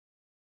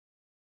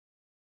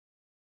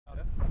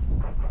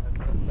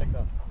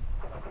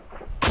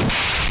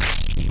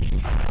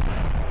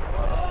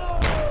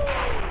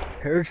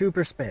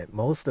Paratroopers spent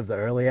most of the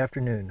early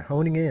afternoon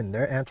honing in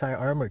their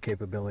anti-armor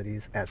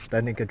capabilities at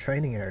Studnica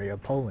training area,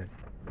 Poland.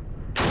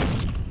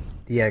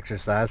 The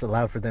exercise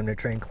allowed for them to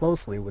train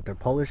closely with their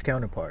Polish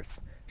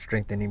counterparts,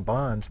 strengthening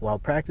bonds while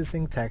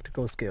practicing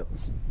tactical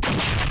skills.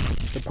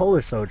 The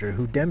Polish soldier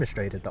who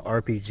demonstrated the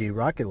RPG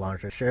rocket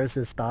launcher shares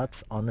his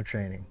thoughts on the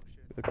training.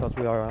 Because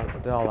we are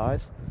the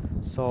allies,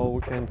 so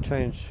we can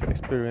change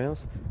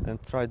experience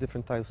and try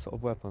different types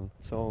of weapons.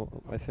 So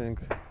I think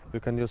we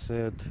can use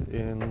it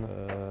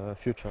in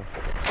future.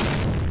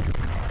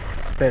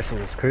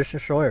 Specialist Christian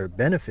Schroyer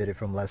benefited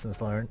from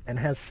lessons learned and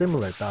has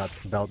similar thoughts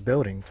about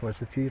building towards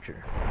the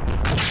future.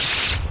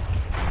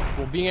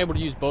 Well, being able to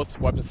use both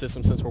weapon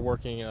systems, since we're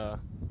working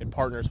in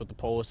partners with the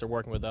Polish, they're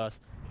working with us,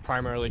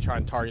 primarily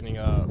targeting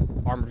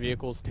armored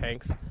vehicles,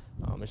 tanks.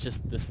 This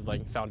is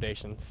like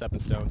foundation, stepping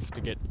stones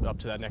to get up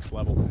to that next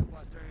level.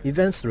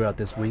 Events throughout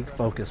this week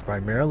focus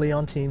primarily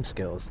on team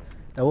skills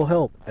that will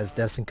help as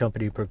Destin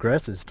Company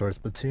progresses towards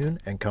platoon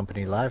and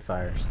company live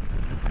fires.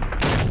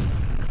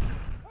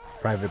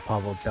 Private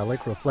Pavel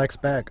Telik reflects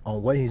back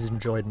on what he's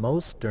enjoyed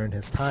most during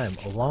his time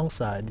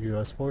alongside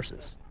U.S.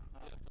 forces.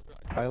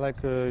 I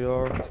like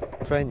your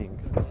training.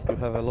 You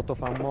have a lot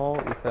of ammo,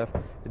 you have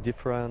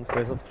different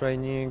ways of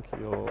training,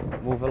 you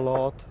move a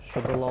lot,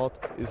 shoot a lot.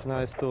 It's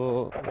nice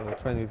to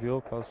train with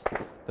you because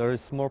there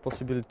is more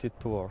possibility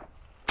to war.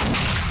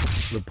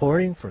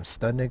 Reporting from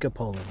Studnica,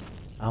 Poland,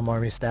 I'm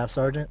Army Staff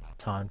Sergeant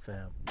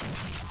Pham.